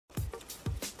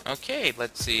Okay,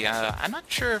 let's see. I'm not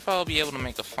sure if I'll be able to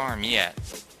make a farm yet.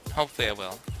 Hopefully I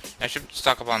will. I should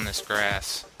stock up on this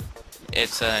grass.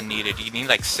 It's needed. You need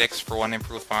like 6 for one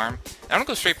improved farm. I'm gonna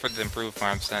go straight for the improved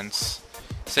farm since,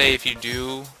 say, if you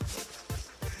do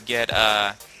get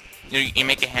you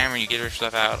make a hammer, you get your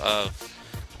stuff out of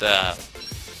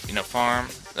the farm,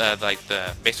 like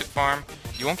the basic farm.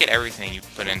 You won't get everything you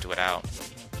put into it out.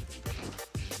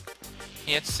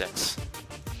 Yeah, it's 6.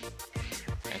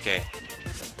 Okay.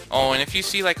 Oh, and if you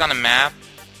see like on a map,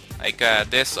 like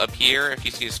this up here, if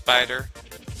you see a spider,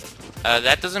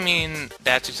 that doesn't mean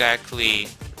that's exactly,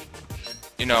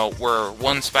 where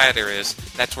one spider is.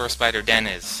 That's where a spider den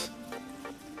is.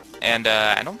 And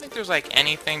I don't think there's like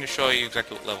anything to show you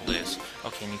exactly what level it is.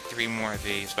 Okay, I need 3 more of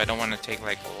these, but I don't want to take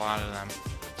like a lot of them.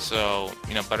 So,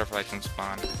 butterflies can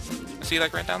spawn. See,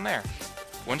 like right down there.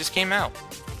 One just came out.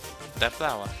 That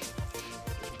flower.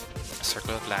 A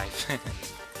circle of life.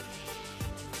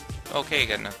 Okay,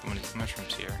 got enough of these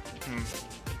mushrooms here.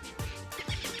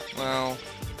 Well,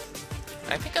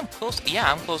 I think I'm close.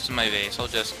 Yeah, I'm close to my base. I'll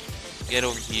just get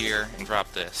over here and drop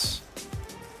this.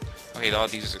 Okay, all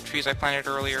these are trees I planted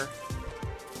earlier.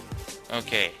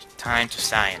 Okay, time to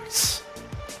science.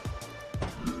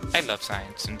 I love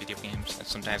science in video games. And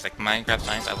sometimes, like Minecraft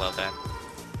science, I love that.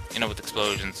 With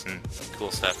explosions and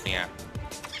cool stuff, yeah.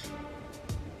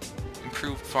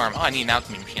 Improved farm. Oh, I need an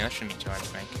alchemy machine. That shouldn't be too hard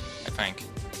to make, I think.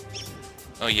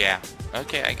 Oh yeah.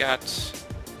 Okay, I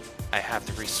have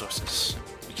the resources.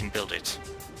 We can build it.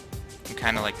 I'm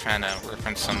kind of like trying to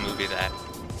reference some movie that,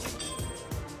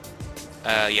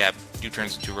 yeah, you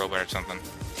turns into a robot or something.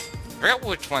 I forgot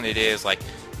which one it is, like,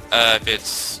 if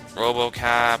it's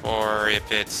RoboCop or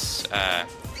if it's,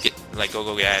 like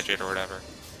Go-Go Gadget or whatever.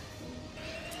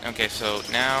 Okay, so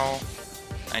now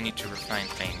I need to refine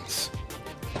things.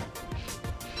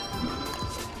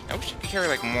 I wish I could carry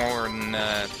like more than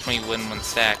 20 wood in one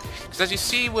stack. Because as you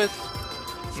see with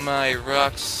my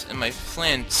rocks and my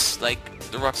flints, like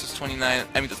the rocks is 29,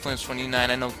 I mean the flint's 29,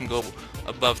 I know it can go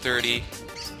above 30.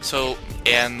 So,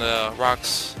 and the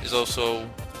rocks is also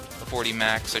a 40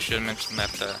 max. I should have mentioned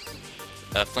that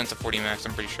the flint's a 40 max,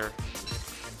 I'm pretty sure.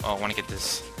 Oh, I want to get the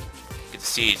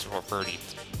seeds before bird eat.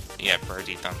 Yeah, birds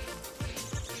eat them.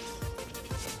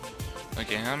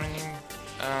 Okay, how many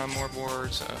more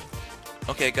boards?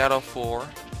 Okay, I got all 4.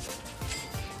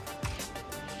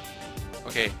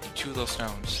 Okay, 2 of those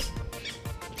stones.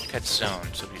 Cut stone,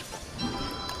 so beautiful.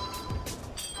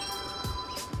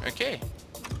 Okay,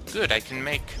 good, I can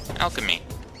make alchemy.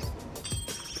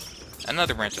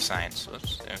 Another branch of science.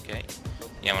 Whoops, okay.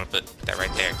 Yeah, I'm gonna put that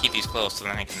right there. Keep these close so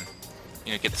then I can,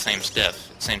 get the same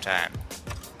stuff at the same time.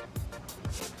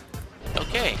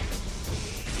 Okay.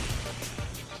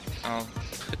 I'll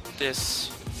put this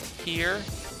here.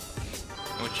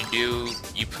 What you do,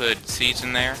 you put seeds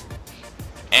in there.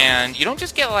 And you don't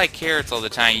just get like carrots all the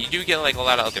time, you do get like a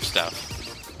lot of other stuff.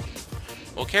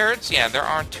 Well, carrots, yeah, there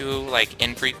aren't too like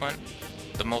infrequent,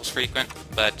 the most frequent,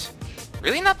 but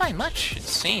really not by much, it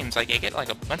seems. Like I get like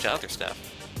a bunch of other stuff.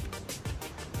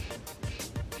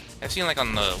 I've seen like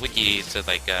on the wiki it said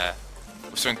like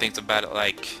certain things about it,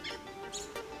 like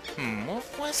what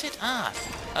was it?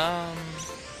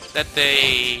 That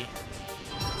they,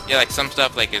 yeah, like some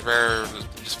stuff like is rare,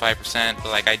 just 5%, but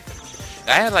like I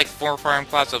had like 4 farm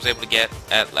plots I was able to get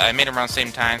I made them around the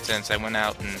same time since I went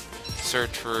out and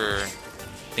searched for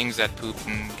things that poop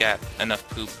and got enough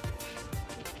poop.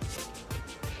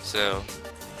 So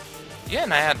yeah,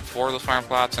 and I had 4 of those farm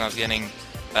plots and I was getting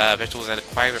vegetables at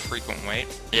quite a frequent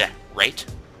rate.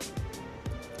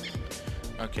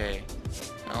 Okay,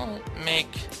 I'll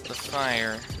make the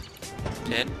fire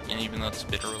pit, and even though it's a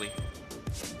bit early.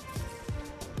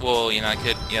 Well, I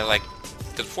could, like,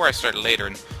 because before I started later,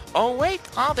 and oh wait,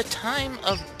 the time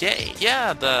of day.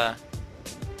 Yeah, the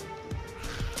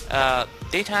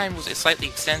daytime was slightly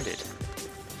extended.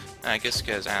 I guess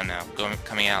because I don't know,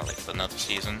 coming out like another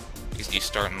season, because you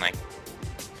start in like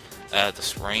the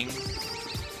spring.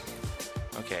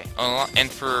 Okay. Oh, and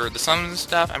for the sun and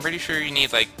stuff, I'm pretty sure you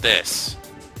need like this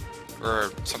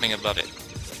or something above it.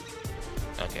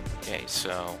 Okay. Okay.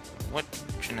 So what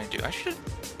should I do? I should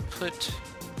put.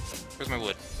 Where's my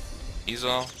wood? These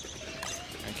all.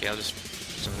 Okay, I'll just put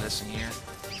some of this in here.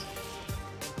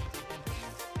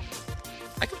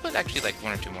 I could put actually like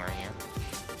 1 or 2 more in here.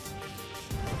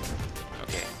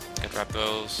 Okay, gotta drop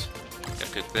those.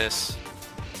 Gotta cook this.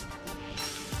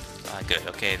 Good.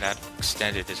 Okay, that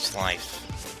extended its life.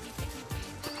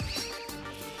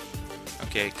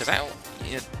 Okay, because I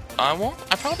won't.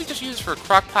 I probably just use it for a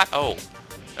crock pot. Oh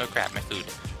crap, my food.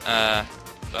 Well,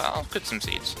 I'll cook some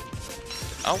seeds.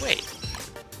 Oh wait,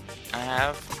 I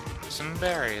have some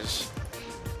berries.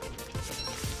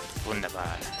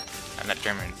 Wunderbar. I'm not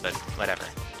German, but whatever.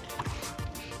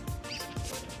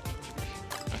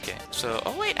 Okay, so...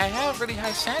 Oh wait, I have really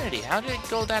high sanity. How did it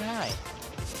go that high?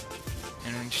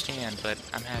 I don't understand, but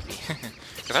I'm happy.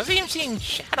 Because I was even seeing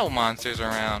shadow monsters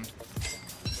around.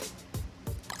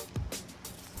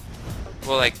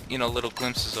 Well, like, you know, little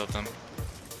glimpses of them.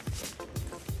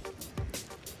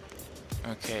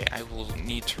 Okay, I will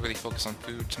need to really focus on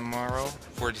food tomorrow.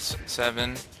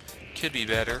 47. Could be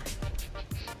better.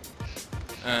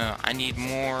 I need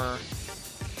more...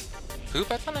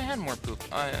 Poop? I thought I had more poop.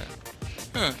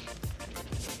 Huh.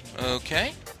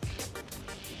 Okay.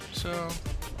 So...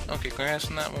 Okay, grass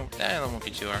and that won't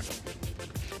be too hard.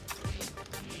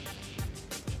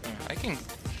 I can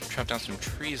chop down some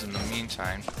trees in the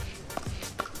meantime.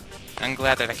 I'm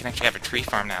glad that I can actually have a tree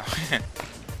farm now.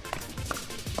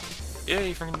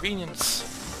 Yay, for convenience.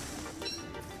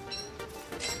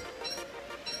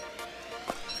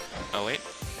 Oh, wait.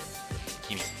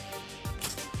 Gimme.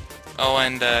 Oh,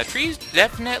 and trees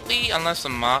definitely, unless a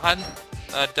mod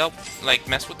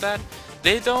mess with that,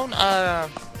 they don't,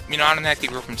 you know, automatically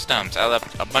grow from stumps. I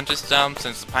left a bunch of stumps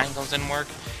since the pine cones didn't work,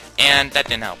 and that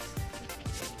didn't help.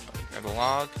 Grab a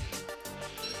log.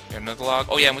 Grab another log.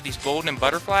 Oh yeah, and with these golden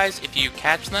butterflies, if you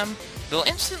catch them, they'll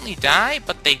instantly die,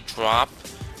 but they drop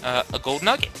a gold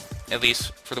nugget. At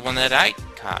least for the one that I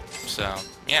caught. So,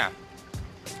 yeah.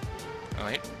 Oh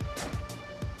wait.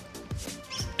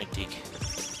 Big dig.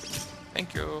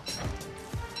 Thank you.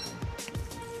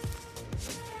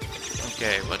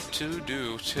 Okay, what to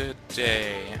do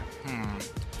today?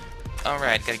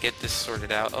 Alright, gotta get this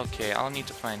sorted out. Okay, I'll need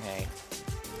to find hay.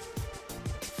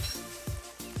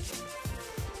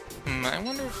 I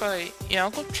wonder if yeah, I'll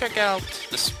go check out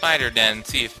the spider den,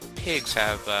 see if pigs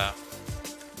have,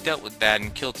 dealt with that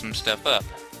and killed some stuff up.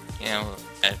 You know,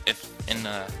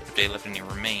 if they left any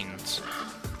remains.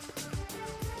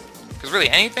 Because really,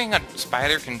 anything a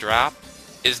spider can drop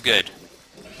is good.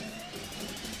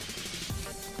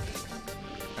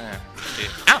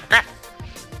 Ow, crap!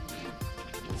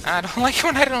 I don't like it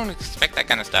when I don't expect that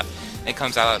kind of stuff. It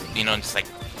comes out, you know, just like,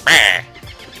 Rah!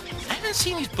 I haven't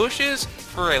seen these bushes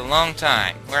for a long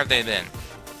time. Where have they been?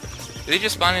 Do they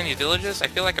just spawn in these villages? I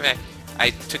feel like if I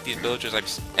took these villages,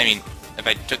 I mean, if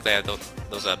I took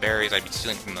those berries, I'd be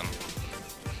stealing from them.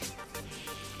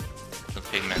 The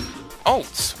pigmen. Oh,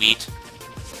 sweet.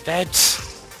 Beds.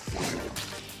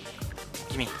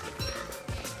 Gimme.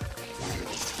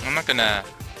 I'm not gonna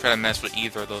try to mess with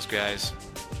either of those guys.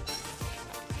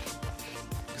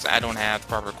 Because I don't have the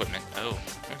proper equipment. Oh,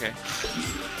 okay.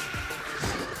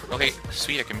 Okay,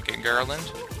 sweet, I can make a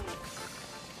garland.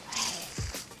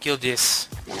 Kill this.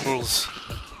 Rules.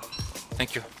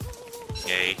 Thank you.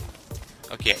 Yay.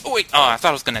 Okay. Oh, wait. Oh, I thought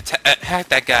I was gonna hack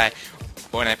that guy.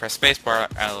 But when I press spacebar,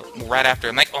 right after,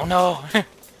 I'm like, oh no!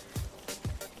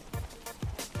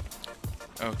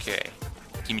 Okay.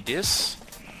 Give me this.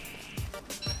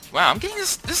 Wow, I'm getting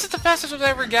this. This is the fastest I've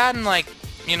ever gotten, like,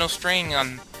 you know, straying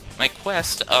on my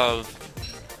quest of,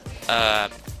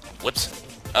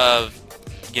 of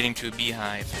getting to a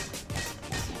beehive.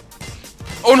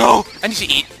 Oh no! I need to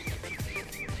eat.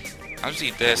 I'll just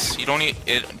eat this. You don't need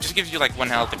it. Just gives you like 1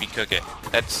 health if you cook it.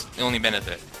 That's the only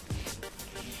benefit.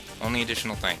 Only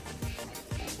additional thing.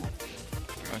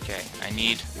 Okay, I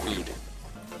need food.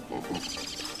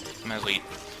 Might as well eat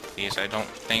these. I don't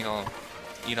think I'll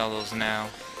eat all those now.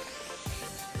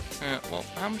 Well,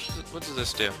 how much? What does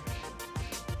this do?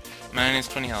 Minus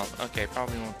 20 health. Okay,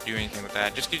 probably won't do anything with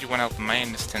that. Just gives you 1 health,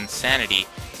 minus 10 sanity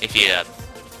if you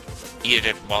eat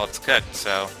it while it's cooked.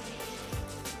 So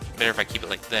better if I keep it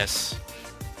like this.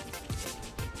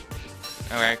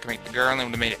 Alright, I can make the garland. I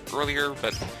would have made it earlier,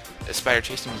 but the spider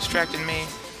chasing me distracted me.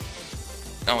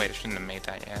 Oh wait, I shouldn't have made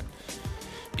that yet.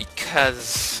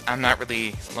 Because I'm not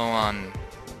really low on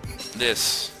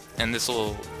this, and this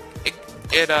will...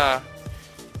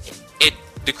 It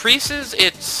decreases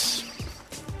its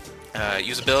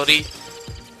usability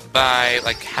by,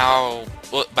 like,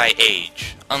 by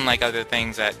age. Unlike other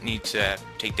things that need to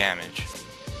take damage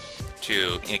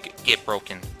to get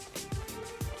broken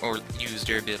or use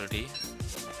durability.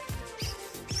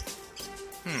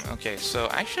 Okay, so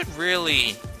I should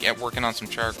really get working on some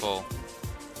charcoal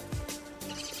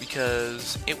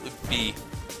because it would be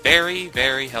very,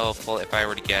 very helpful if I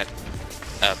were to get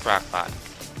a crock pot.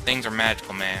 Things are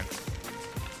magical, man.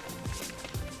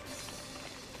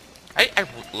 I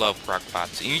love crock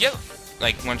pots. You can get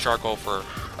like 1 charcoal for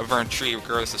a burnt tree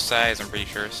regardless of size, I'm pretty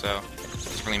sure, so it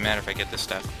doesn't really matter if I get this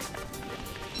stuff.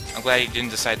 I'm glad he didn't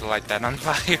decide to light that on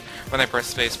fire when I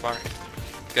pressed spacebar.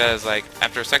 Because, like,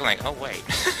 after a second, like, oh, wait.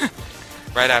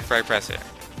 Right after I press it.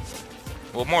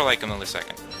 Well, more like a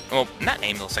millisecond. Well, not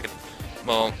a millisecond.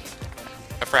 Well,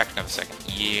 a fraction of a second.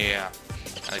 Yeah.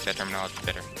 I like that terminology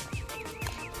better.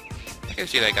 I can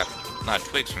see that I got a lot of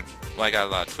twigs from... Well, I got a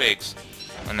lot of twigs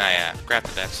when I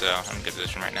crafted that, so I'm in a good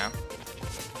position right now.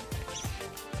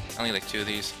 I only like 2 of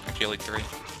these. Actually, like 3.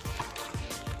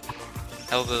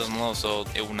 Health is low, so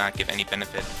it will not give any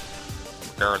benefit,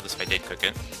 regardless if I did cook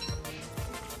it.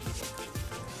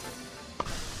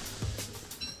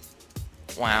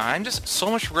 Wow, I'm just so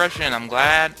much rushing. I'm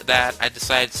glad that I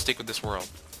decided to stick with this world.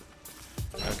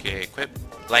 Okay, equip.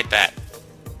 Light that.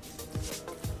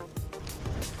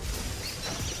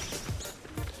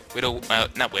 Widow,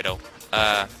 not Widow.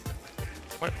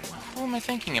 What am I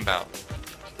thinking about?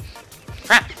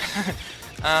 Crap!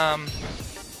 Come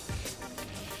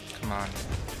on.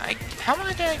 How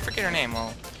did I forget her name?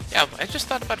 Well, yeah, I just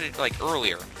thought about it, like,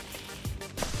 earlier.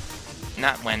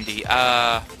 Not Wendy.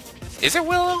 Is it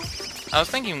Willow? I was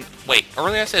thinking, wait,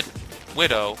 earlier I said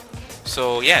Widow,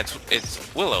 so yeah,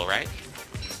 it's Willow, right?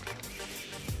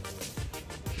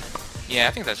 Yeah,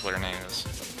 I think that's what her name is.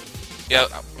 Yeah,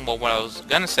 well, what I was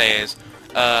gonna say is,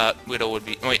 Widow would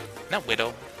be, wait, not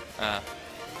Widow,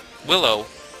 Willow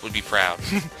would be proud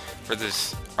for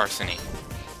this arsony.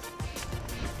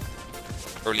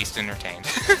 Or at least entertained,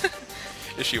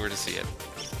 if she were to see it.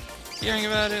 Hearing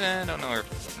about it, I don't know her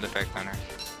the effect on her.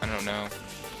 I don't know.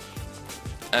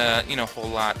 You know a whole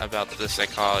lot about the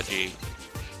psychology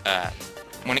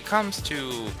when it comes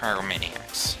to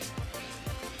pyromaniacs.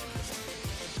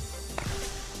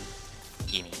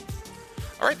 Gimme.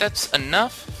 Alright, that's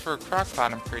enough for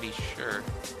Crockpot, I'm pretty sure.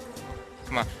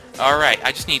 Come on. Alright,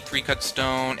 I just need 3 cut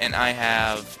stone, and I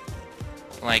have,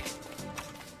 like...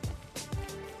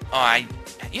 Oh,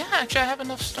 yeah, actually I have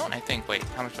enough stone, I think. Wait,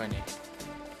 how much do I need?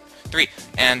 3.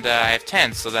 And I have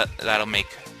 10, so that'll make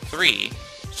 3.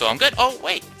 So I'm good. Oh,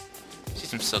 wait. See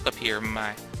some silk up here,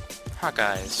 my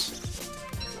Hawkeyes.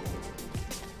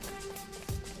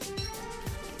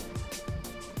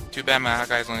 Too bad my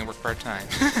Hawkeyes only work part-time.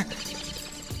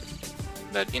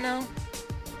 But, you know,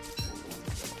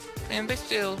 and they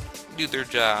still do their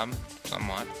job,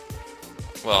 somewhat.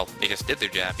 Well, they just did their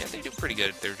job. Yeah, they do pretty good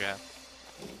at their job.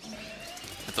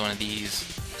 With one of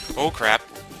these. Oh, crap.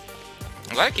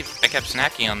 I'm glad I kept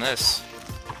snacking on this.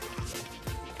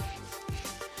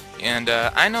 And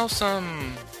I know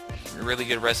some really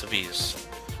good recipes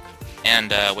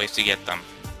and ways to get them.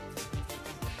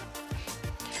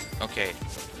 Okay.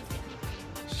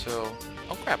 So,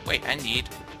 oh crap, wait, I need...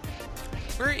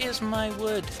 Where is my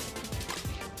wood?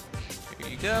 Here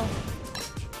you go.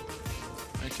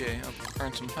 Okay, I'll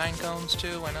burn some pine cones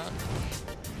too, why not?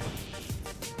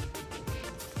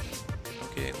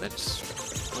 Okay, let's...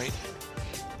 wait.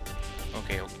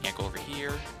 Okay, we can't go over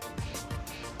here.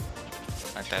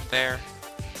 Like that there.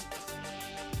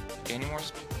 Okay, any more?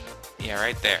 Yeah,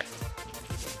 right there.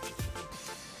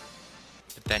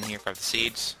 Put that in here, grab the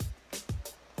seeds.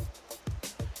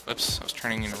 Whoops, I was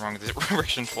turning in the wrong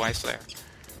direction twice there.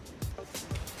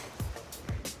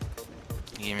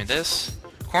 You give me this.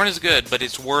 Corn is good, but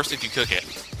it's worse if you cook it.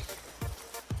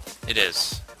 It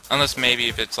is. Unless maybe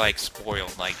if it's like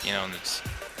spoiled, like, you know, and it's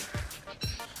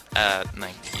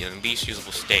like, you know, least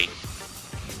usable state.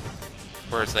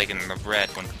 Where it's like in the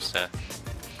red when it comes to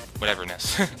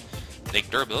whateverness. Like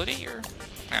durability, or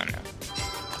I don't know.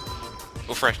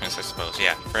 Well, freshness, I suppose.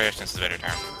 Yeah, freshness is a better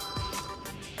term.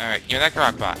 Alright, give me that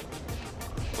crockpot.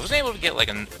 I wasn't able to get like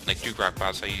 2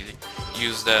 crockpots, so I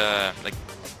used the like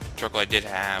charcoal I did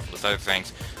have with other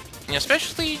things. You know,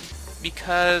 especially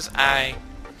because I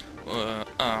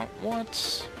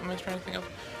what am I trying to think of?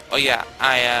 Oh yeah,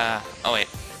 oh wait.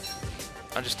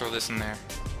 I'll just throw this in there.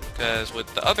 Because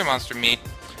with the other monster meat,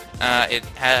 it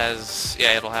has,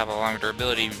 yeah, it'll have a longer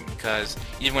durability, because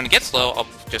even when it gets low, I'll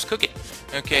just cook it.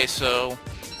 Okay, so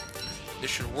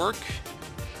this should work,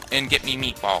 and get me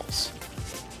meatballs.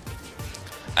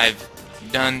 I've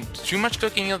done too much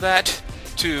cooking of that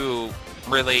to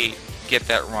really get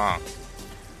that wrong.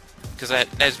 Because that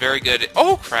is very good.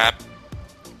 Oh, crap!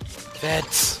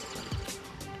 Feds!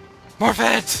 More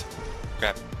feds!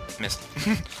 Crap, missed.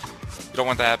 You don't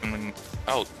want that to happen when...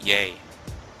 Oh, yay.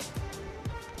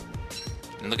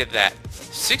 And look at that.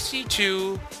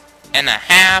 62 and a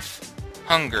half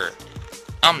hunger.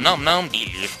 Nom nom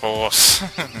delicious.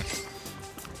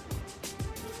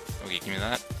 Okay, give me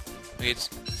that. Okay,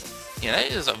 yeah,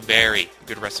 that is a very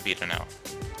good recipe to know.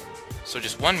 So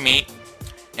just 1 meat,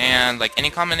 and like any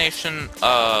combination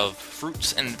of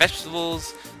fruits and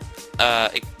vegetables,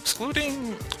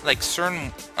 excluding like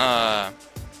certain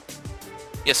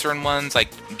certain ones like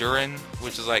Durin,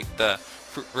 which is like the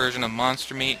fruit version of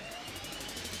monster meat.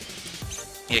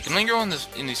 Yeah, because when you're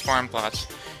in these farm plots,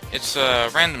 it's a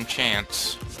random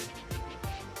chance.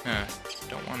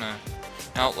 Don't wanna...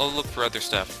 I'll look for other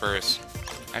stuff first.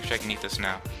 Actually, I can eat this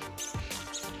now.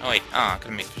 Oh wait, I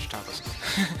couldn't make fish tacos.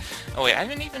 Oh wait, I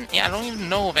don't even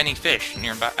know of any fish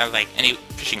nearby, like any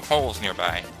fishing holes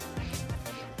nearby.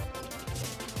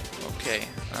 Okay,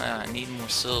 I need more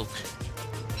silk.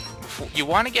 You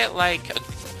want to get like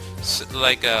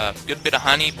a good bit of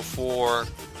honey before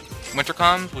winter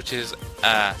comes, which is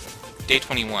day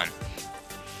 21.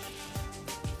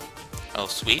 Oh,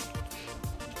 sweet.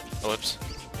 Oh, whoops.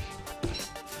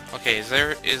 Okay, is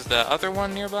the other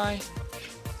one nearby?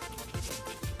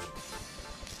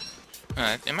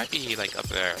 It might be like up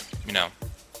there, you know,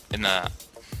 in the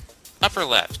upper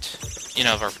left, you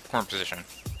know, of our current position.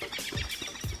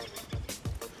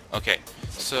 Okay,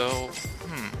 so,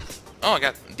 oh, I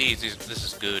got these. This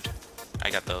is good. I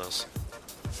got those.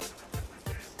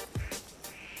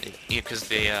 Yeah, because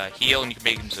they heal, and you can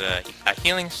make them into a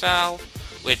healing salve,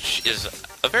 which is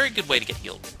a very good way to get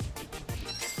healed.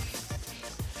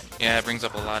 Yeah, it brings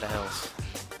up a lot of health.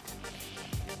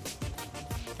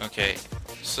 Okay,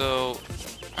 so...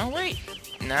 Oh, wait!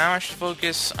 Now I should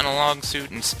focus on a log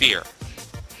suit and spear.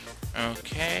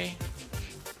 Okay.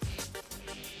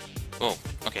 Oh,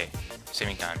 okay.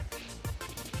 Saving time.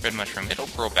 Red mushroom. It'll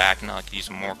grow back, and I can use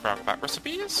some more crockpot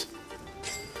recipes.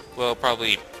 Well,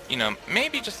 probably, you know,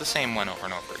 maybe just the same one over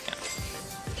and over again.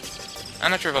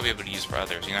 I'm not sure if I'll be able to use for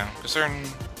others, you know? Because certain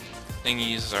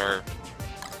thingies are...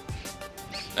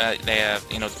 they have,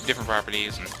 you know, different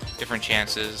properties and different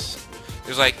chances.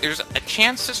 There's a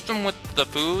chance system with the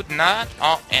food, not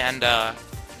all, and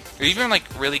even like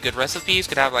really good recipes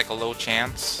could have like a low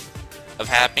chance of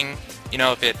happening. You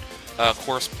know, if it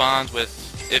corresponds with,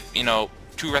 if you know,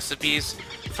 two recipes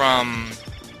from,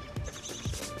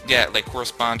 yeah, like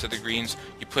correspond to the greens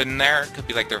you put in there, it could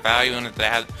be like their value, and if they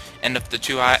have, and if the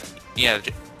two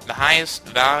the highest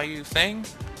value thing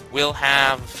will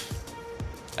have.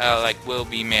 Will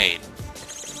be made.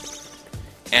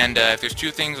 And if there's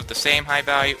two things with the same high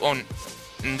value,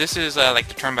 and this is like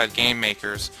determined by the game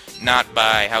makers, not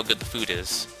by how good the food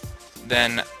is.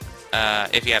 Then,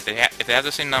 if they have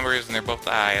the same numbers and they're both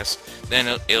the highest, then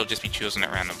it'll just be chosen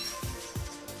at random.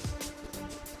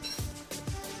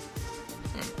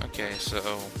 Okay, so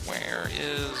where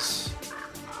is?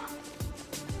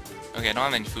 Okay, I don't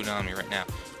have any food on me right now.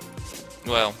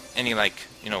 Well, any like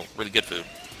really good food.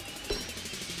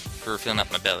 For filling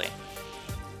up my belly.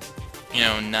 You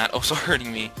know, not also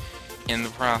hurting me in the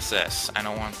process. I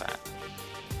don't want that.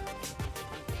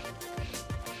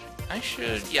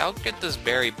 I'll get this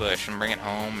berry bush and bring it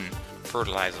home and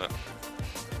fertilize it.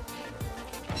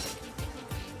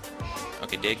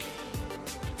 Okay, dig.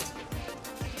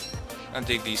 I'll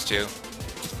dig these two.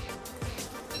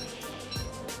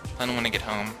 Then when I get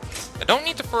home. I don't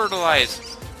need to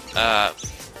fertilize,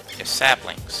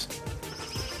 saplings.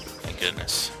 Thank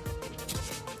goodness.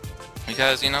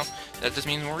 Because, you know, that just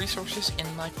means more resources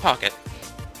in my pocket.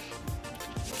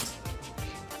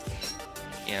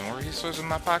 Yeah, the more resources in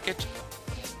my pocket,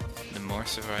 the more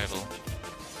survival.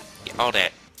 Yeah, all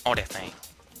that thing.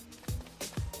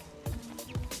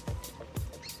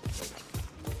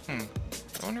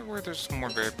 I wonder where there's some more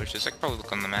berry bushes. I could probably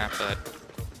look on the map, but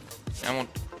I won't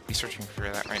be searching for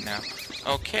that right now.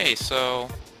 Okay, so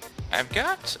I've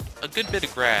got a good bit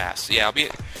of grass. Yeah, I'll be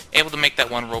able to make that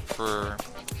one rope for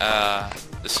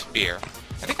the spear.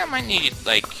 I think I might need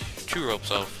like 2 ropes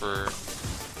though for...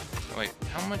 Wait,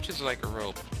 how much is like a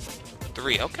rope?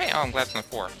 3. Okay, oh, I'm glad it's not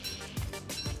 4.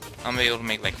 I'm able to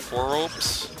make like 4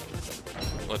 ropes.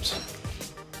 Whoops.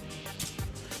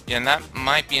 Yeah, and that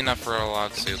might be enough for a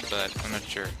log suit, but I'm not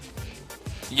sure.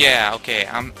 Yeah, okay,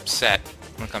 I'm set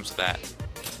when it comes to that.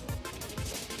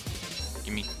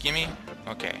 Gimme.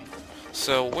 Okay.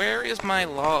 So, where is my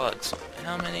logs?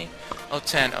 How many? Oh,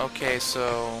 10. Okay,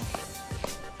 so...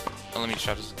 Oh, let me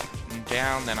shut this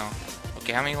down, then I'll...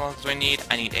 Okay, how many logs do I need?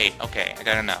 I need 8. Okay, I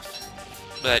got enough.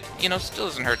 But, you know, still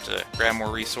doesn't hurt to grab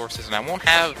more resources, and I won't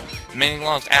have many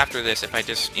logs after this if I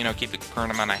just, you know, keep the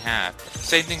current amount I have.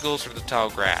 Same thing goes for the tall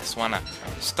grass. Wanna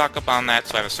stock up on that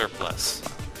so I have a surplus.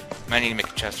 Might need to make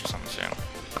a chest or something soon.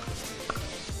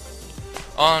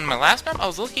 On my last map, I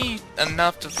was lucky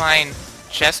enough to find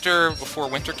Chester before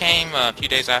winter came, a few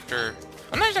days after...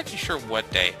 I'm not exactly sure what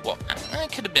day. Well,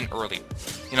 it could have been early.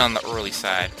 You know, on the early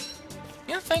side.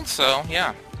 Yeah, I think so,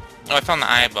 yeah. Oh, I found the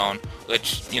eye bone,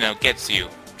 which, you know, gets you.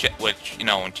 Which, you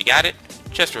know, once you got it,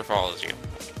 Chester follows you.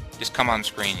 Just come on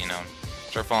screen, you know.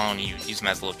 Start following you, use him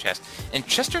as a little chest. And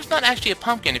Chester's not actually a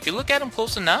pumpkin. If you look at him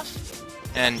close enough,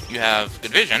 and you have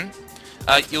good vision,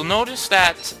 you'll notice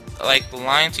that, like, the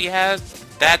lines he has,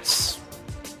 that's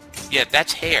yeah,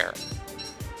 that's hair.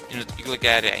 You know, you look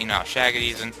at it, you know, how shaggy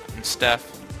it is and stuff.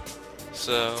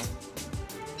 So,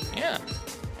 yeah.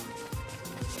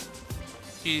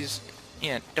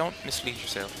 Yeah, don't mislead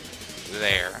yourself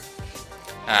there.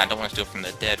 I don't want to steal from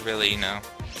the dead, really, you know.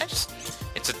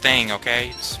 It's a thing, okay?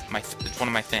 It's one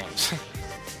of my things.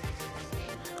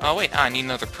 Oh, wait, I need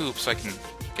another poop so I can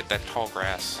get that tall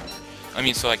grass. I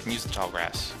mean, so I can use the tall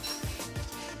grass.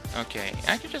 Okay,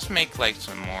 I could just make, like,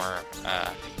 some more,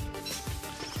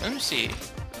 let me see.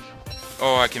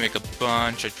 Oh, I can make a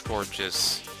bunch of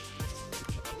torches.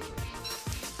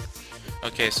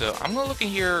 Okay, so I'm gonna look in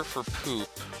here for poop.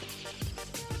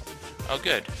 Oh,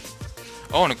 good.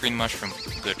 Oh, and a green mushroom.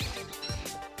 Good.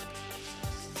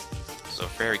 So,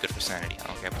 very good for sanity.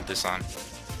 Okay, I'll put this on.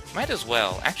 Might as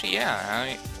well. Actually,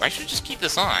 yeah, I should just keep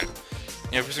this on.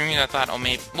 You know, for some reason I thought, oh,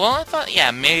 maybe... Well, I thought,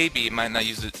 yeah, maybe it might not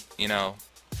use it, you know...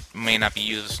 May not be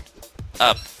used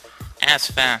up as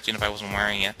fast, you know, if I wasn't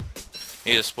wearing it.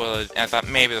 Maybe the spoil... I thought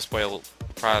maybe the spoil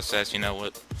process, you know,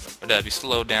 would be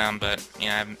slowed down, but,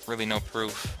 yeah, I have really no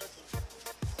proof.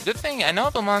 Good thing, I know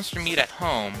of a monster meat at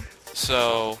home,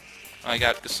 so... I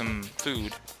got some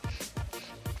food.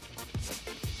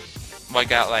 Well, I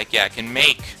got, like, yeah, I can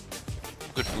make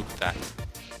good food with that.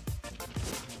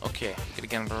 Okay, gonna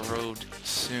get on the road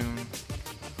soon.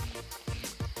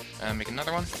 Make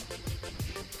another one.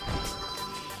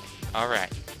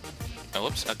 Alright. Oh,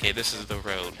 whoops. Okay, this is the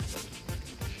road.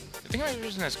 I think my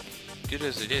isn't as good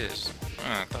as it is.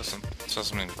 I thought saw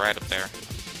something bright up there.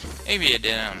 Maybe it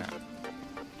did, I don't know.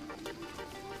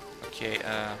 Okay,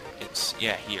 it's,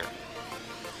 yeah, here.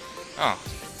 Oh,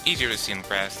 easier to see in the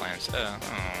grasslands. Oh.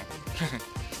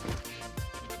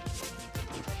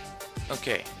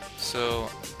 Okay, so...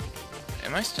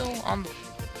 Am I still on the...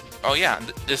 Oh yeah,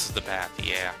 this is the path,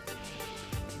 yeah.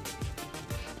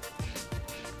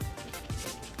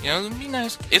 You know, it would be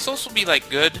nice... It's also be, like,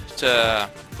 good to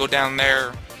go down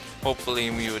there. Hopefully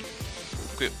we would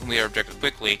complete our objective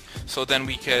quickly. So then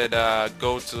we could,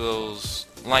 go to those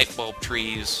light bulb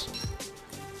trees.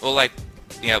 Well, like...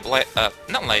 Yeah,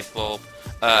 not light bulb.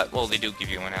 Well, they do give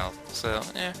you one health. So,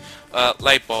 yeah.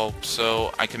 Light bulb,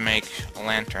 so I can make a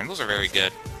lantern. Those are very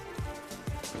good.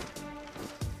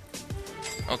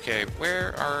 Okay,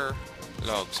 where are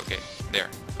logs? Okay, there.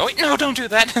 Oh wait, no, don't do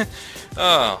that!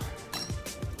 Oh.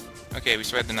 Okay, we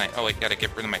survived the night. Oh wait, gotta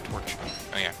get rid of my torch.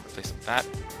 Oh yeah, replace that.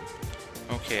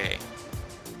 Okay.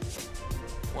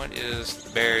 What is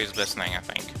berries best thing, I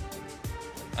think?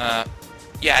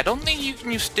 Yeah, I don't think you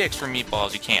can use sticks for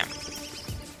meatballs. You can't.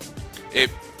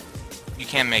 You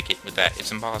can't make it with that.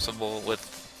 It's impossible with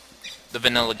the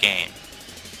vanilla game.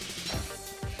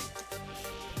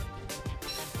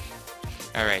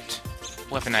 Alright.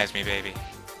 Weaponize me, baby.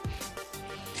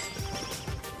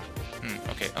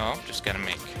 Okay. Oh, just gotta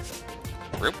make...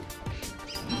 Rope.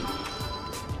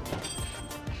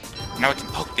 Now I can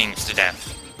poke things to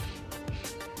death.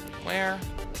 Where?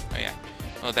 Oh, yeah.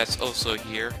 Oh, that's also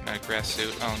here. Not a grass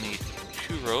suit. I'll need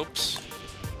 2 ropes.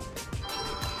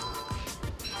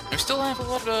 I still have a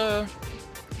lot of...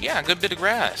 Yeah, a good bit of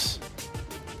grass.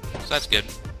 So that's good.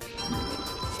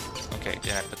 Okay,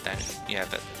 did I put that... Yeah,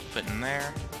 that... Put in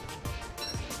there.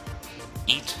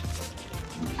 Eat.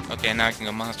 Okay, now I can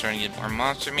go monster and get more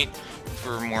monster meat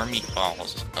for more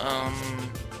meatballs.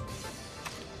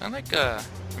 I like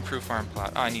improved farm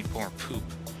plot. Oh, I need more poop.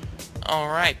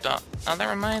 Alright, that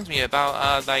reminds me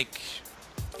about like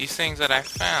these things that I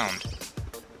found.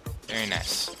 Very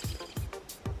nice.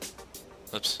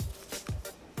 Oops.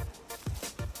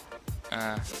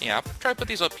 Yeah, I'll try to put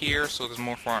these up here so there's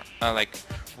more farm like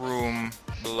room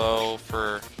below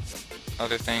for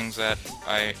other things that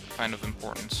I find of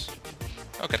importance.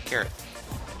 Oh, got a carrot.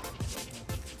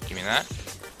 Give me that.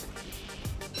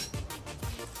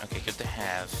 Okay, good to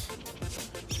have.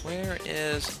 Where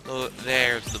is... Oh,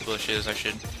 there's the bushes. I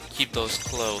should keep those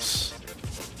close.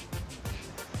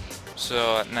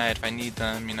 So at night, if I need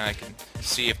them, you know, I can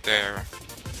see if they're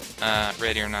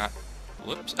ready or not.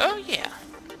 Whoops. Oh, yeah.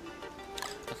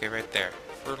 Okay, right there.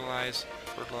 Fertilize.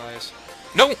 Fertilize.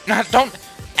 No! Don't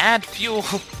add fuel!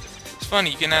 It's funny,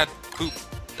 you can add poop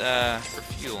for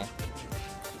fuel.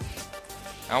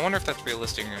 I wonder if that's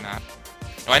realistic or not.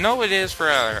 Oh, I know it is for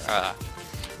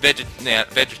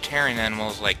vegetarian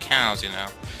animals like cows, you know,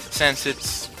 since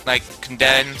it's like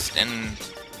condensed and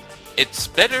it's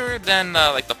better than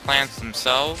like the plants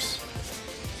themselves.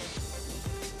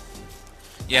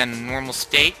 Yeah, in normal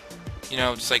state, you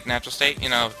know, just like natural state, you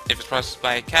know, if it's processed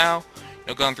by a cow, you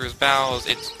know, going through his bowels,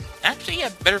 it's actually, yeah,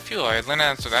 better fuel. I learned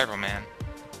that in Survival Man.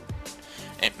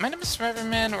 It might have been Survivor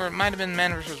Man, or it might have been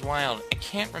Man vs. Wild. I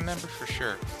can't remember for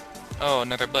sure. Oh,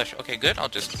 another bush. Okay, good. I'll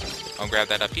just I'll grab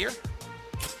that up here.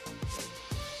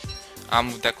 I'll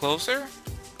move that closer.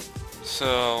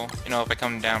 So, you know, if I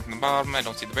come down from the bottom, I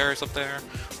don't see the berries up there.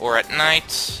 Or at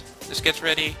night, this gets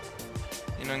ready.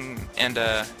 You know, and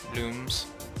blooms.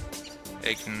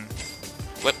 They can...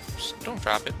 Whoops, don't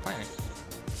drop it, plant it.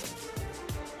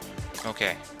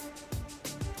 Okay.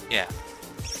 Yeah.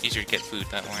 Easier to get food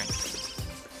that way.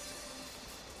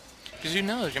 Because who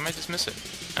knows, you might just miss it.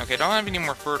 Okay, don't have any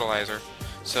more fertilizer.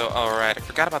 So, alright, I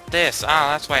forgot about this.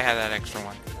 Ah, that's why I had that extra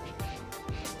one.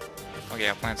 Okay,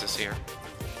 I'll plant this here.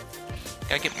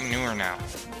 Gotta get manure now.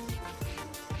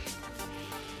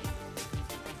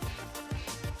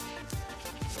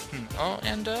 Oh,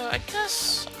 and I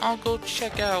guess I'll go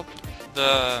check out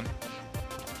the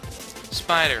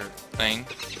spider thing.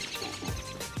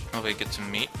 Hopefully get some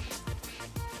meat.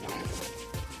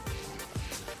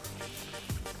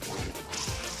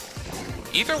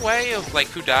 Either way of like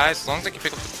who dies, as long as I can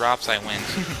pick up the drops, I win.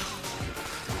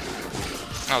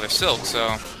 Oh, they're silk,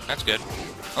 so that's good.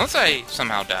 Unless I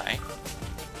somehow die.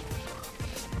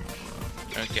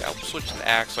 Okay, I'll switch to the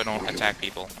axe so I don't attack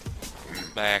people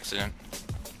by accident.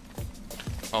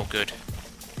 Oh, good.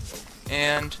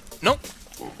 And nope,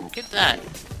 get that.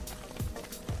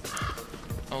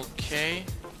 Okay.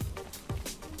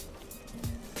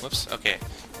 Whoops. Okay,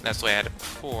 that's the way I had it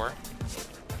before.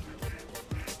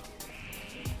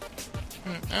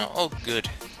 Oh, good.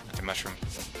 Another mushroom.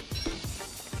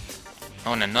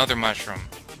 Oh, and another mushroom.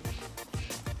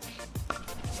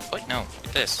 Wait, no.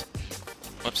 Get this.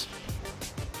 Whoops.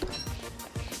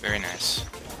 Very nice.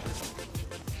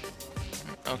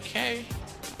 Okay.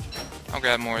 I'll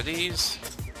grab more of these.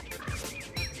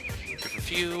 Good for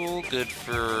fuel. Good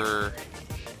for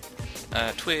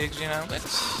twigs, you know.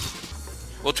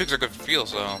 Well, twigs are good for fuel,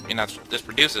 so, you know, this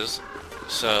produces.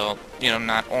 So, you know,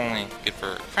 not only good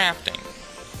for crafting.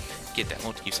 Get that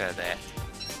multi-use out of that.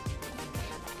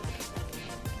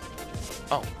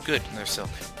 Oh, good. Another silk.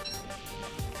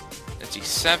 Let's see,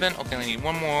 7. Okay, I need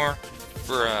one more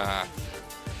for a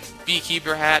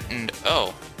beekeeper hat, and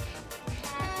oh.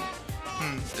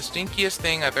 The stinkiest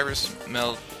thing I've ever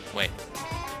smelled. Wait.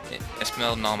 I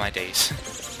smelled in all my days.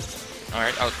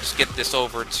 Alright, I'll just get this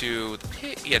over to the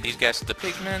pig. Yeah, these guys, the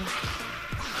pigmen.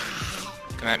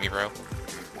 Come at me, bro.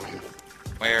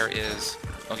 Where is...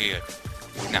 Okay, good.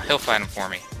 Now he'll fight him for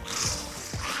me.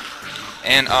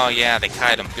 And, oh yeah, they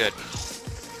kite him. Good.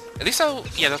 At least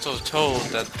yeah, that's what I was told.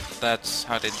 That's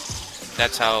how the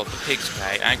pigs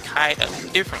kite. I kite a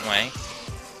different way.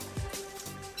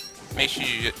 Make sure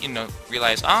you know,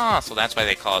 realize, so that's why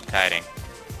they call it kiting.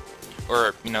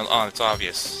 Or, you know, oh, it's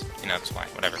obvious. You know, that's why.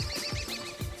 Whatever.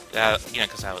 You know,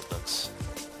 because how it looks.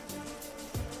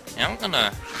 Now I'm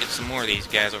gonna get some more of these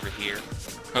guys over here.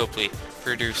 Hopefully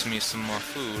produce me some more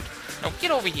food. No,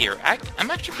 get over here. I'm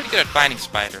actually pretty good at finding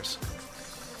spiders.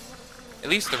 At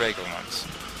least the regular ones.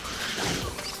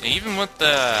 And even with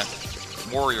the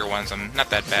warrior ones, I'm not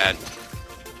that bad.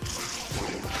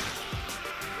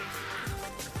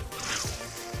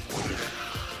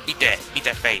 Beat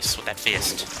that face with that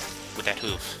fist. With that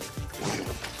hoof.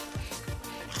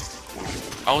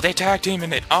 Oh, they tag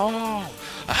teaming it. Oh!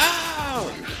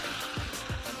 Oh!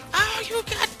 Oh, you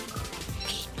got...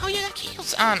 Oh, you got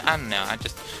kills. I don't know.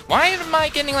 Why am I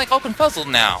getting, like, open puzzled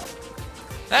now?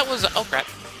 That was... Oh, crap.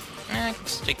 I can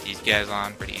stick these guys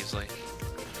on pretty easily.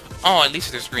 Oh, at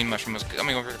least there's green mushroom was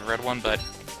coming over to the red one, but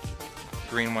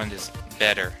green one is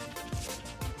better.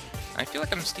 I feel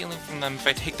like I'm stealing from them if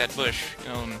I take that bush, you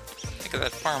know, and take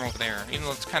that farm over there, even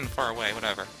though it's kind of far away,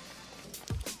 whatever.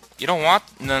 You don't want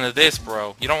none of this,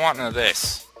 bro. You don't want none of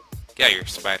this. Get out of here,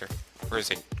 spider. Where is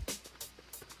he?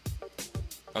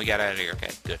 Oh, he got out of here.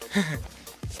 Okay, good.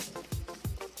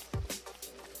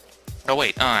 Oh,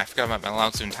 wait. Oh, I forgot about my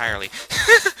log suit entirely.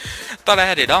 Thought I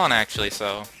had it on, actually,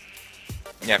 so...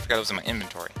 Yeah, I forgot it was in my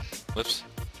inventory. Whoops.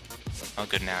 Oh,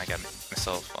 good, now I got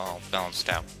myself all balanced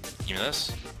out. Give me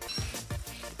this.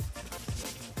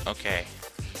 Okay.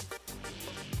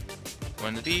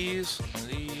 One of these, two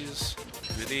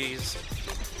of these.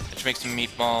 Which makes some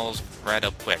meatballs right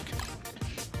up quick.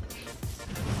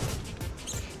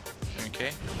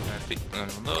 Okay, one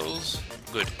of those.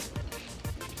 Good.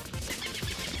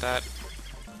 Like that.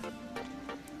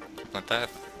 Like that.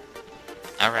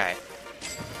 Alright.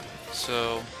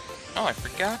 So... Oh, I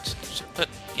forgot to put...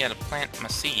 Yeah, to plant my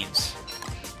seeds.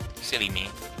 Silly me.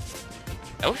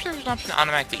 I wish there was an option to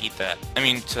automatically eat that. I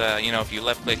mean, to, you know, if you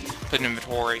left-click, put in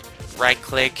inventory,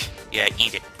 right-click, yeah,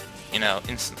 eat it. You know,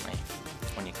 instantly.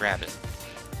 When you grab it.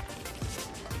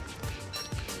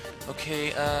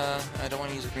 Okay, I don't want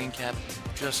to use a green cap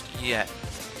just yet.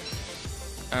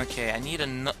 Okay, I need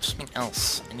something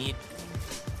else. I need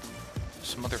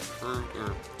some other fruit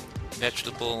or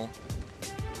vegetable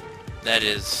that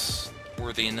is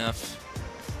worthy enough.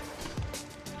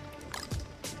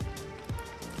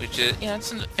 Which is, yeah,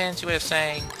 it's a fancy way of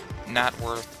saying not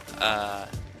worth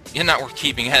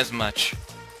keeping as much.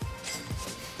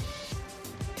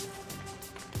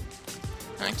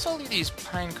 I guess I'll leave these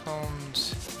pine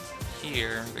cones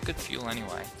here. They're good fuel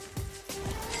anyway.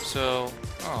 So,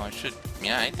 oh, I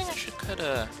think I should cut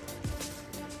a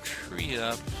tree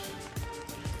up.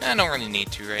 I don't really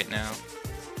need to right now.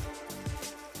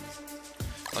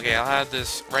 Okay, I'll have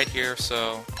this right here,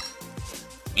 so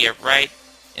yeah, right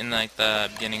in like the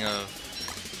beginning of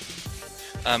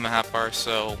my hotbar,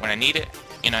 so when I need it,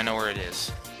 I know where it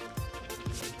is.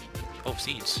 Oh,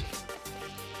 seeds.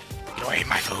 You don't eat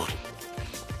my food.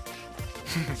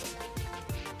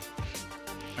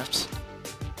 Oops.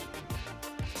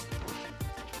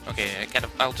 Okay,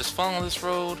 I'll just follow this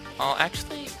road. I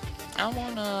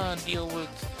wanna deal with...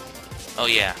 Oh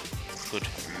yeah, good.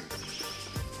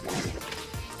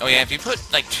 Oh yeah, if you put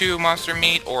like 2 monster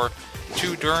meat or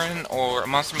 2 Durin, or a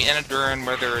monster meat and a Durin,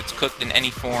 whether it's cooked in any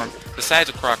form besides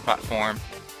a crockpot form,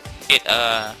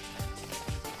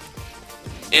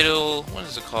 it'll, what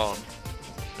is it called?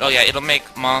 Oh yeah, it'll make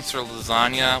monster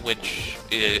lasagna, which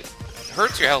it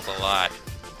hurts your health a lot.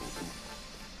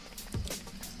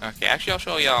 Okay, actually I'll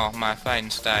show y'all my fighting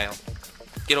style.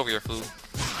 Get over your food.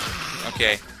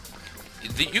 Okay.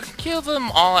 You can kill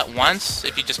them all at once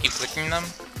if you just keep clicking them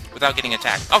without getting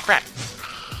attacked. Oh crap!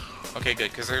 Okay, good,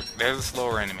 because they're the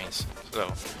slower enemies.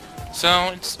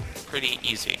 So it's pretty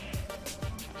easy.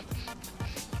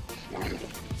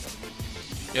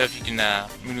 Yeah, if you can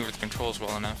maneuver the controls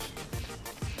well enough.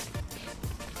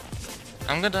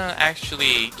 I'm gonna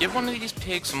actually give one of these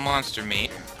pigs some monster meat.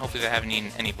 Hopefully they haven't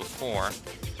eaten any before.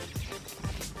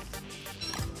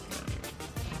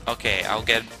 Okay, I'll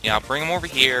bring him over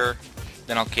here,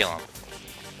 then I'll kill him.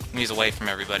 He's away from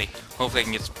everybody. Hopefully I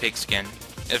can get some pig skin.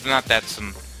 If not, that's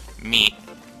some meat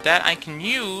that I can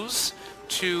use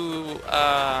to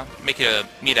make a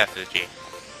meat effigy,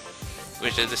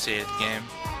 which is this is the game.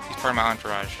 He's part of my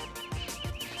entourage.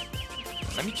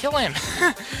 Let me kill him.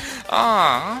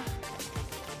 Aww.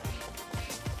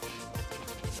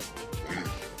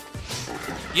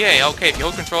 Yay, okay, if you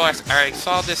hold control, I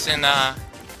saw this in, oh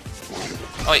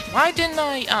wait, why didn't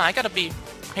I gotta be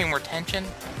paying more attention.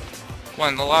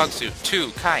 1, the log suit.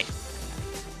 2, kite.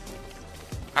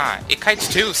 It kites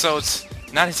too, so it's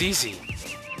not as easy.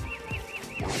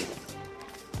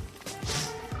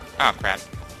 Oh, crap.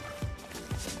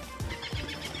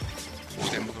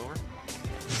 Just gonna move over.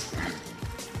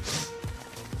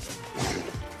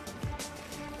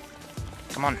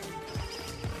 Come on.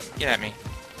 Get at me.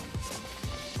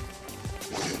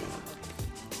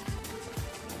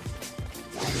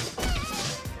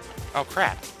 Oh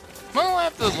crap. Well, I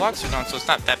have the log suit on, so it's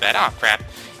not that bad. Oh crap.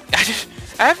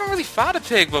 I haven't really fought a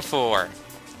pig before.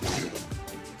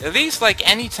 At least, like,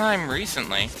 any time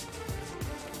recently.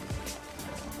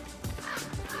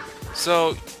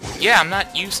 So, yeah, I'm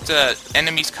not used to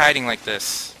enemies kiting like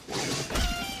this.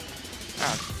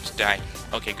 Oh, just die.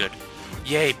 Okay, good.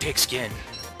 Yay, pig skin.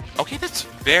 Okay, that's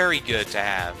very good to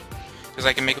have. Because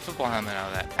I can make a football helmet out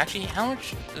of that. Actually, how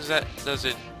much do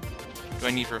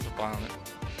I need for a football helmet?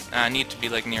 I need to be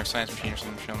like near a science machine or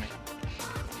something to show me.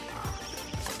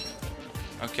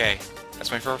 Okay,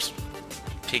 that's my first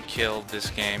pig kill this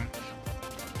game.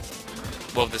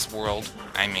 Well, this world,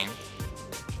 I mean.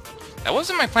 That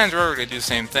wasn't my plans earlier to do the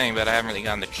same thing, but I haven't really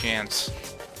gotten the chance.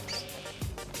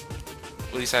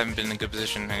 At least I haven't been in a good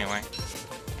position anyway.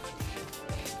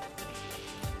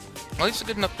 At least a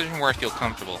good enough position where I feel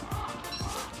comfortable.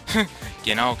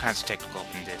 Getting all kinds of technical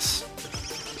in this.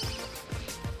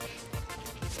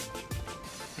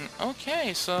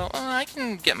 Okay, so I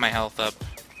can get my health up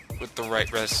with the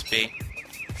right recipe.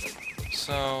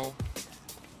 So,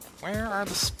 where are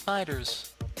the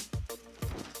spiders?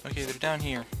 Okay, they're down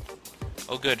here.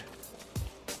 Oh, good.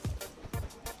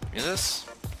 Is this?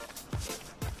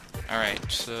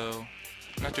 Alright, so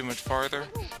not too much farther.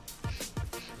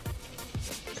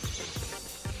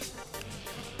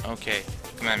 Okay,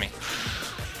 come at me.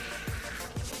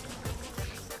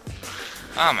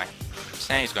 Oh my,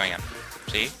 sanity's going up.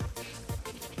 See?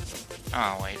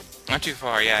 Oh wait, not too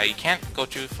far. Yeah, you can't go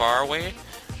too far away.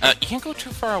 You can't go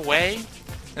too far away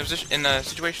in a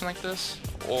situation like this,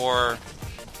 or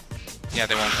yeah,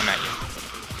 they won't come at you.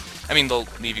 I mean, they'll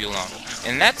leave you alone,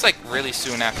 and that's like really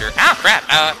soon after. Ah,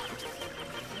 crap!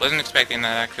 Wasn't expecting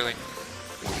that actually.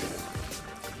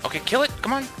 Okay, kill it.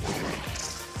 Come on.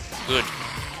 Good.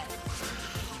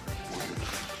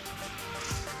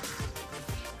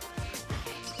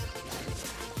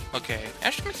 Okay, I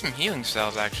should make some healing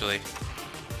cells, actually.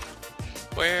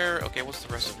 Where... Okay, what's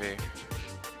the recipe?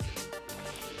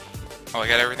 Oh, I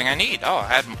got everything I need. Oh,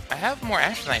 I have more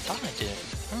ash than I thought I did.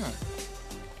 Huh.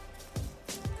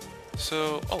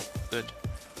 So... Oh, good.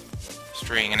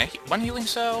 String. And one healing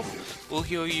cell will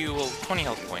heal you 20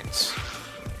 health points.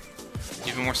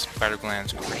 Even more spider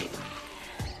glands. Great.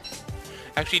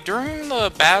 Actually, during the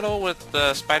battle with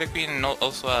the Spider Queen and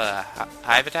also a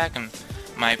Hive attack and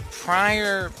my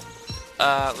prior,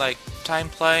 like, time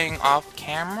playing off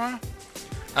camera,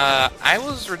 I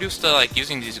was reduced to, like,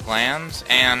 using these glands,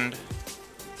 and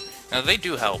they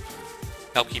do help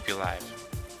keep you alive.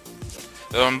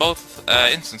 Though in both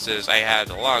instances, I had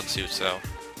a log suit, so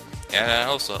yeah, that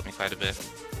also helped me quite a bit.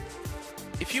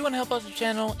 If you want to help out the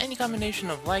channel, any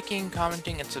combination of liking,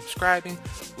 commenting, and subscribing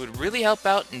would really help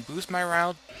out and boost my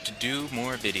morale to do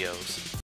more videos.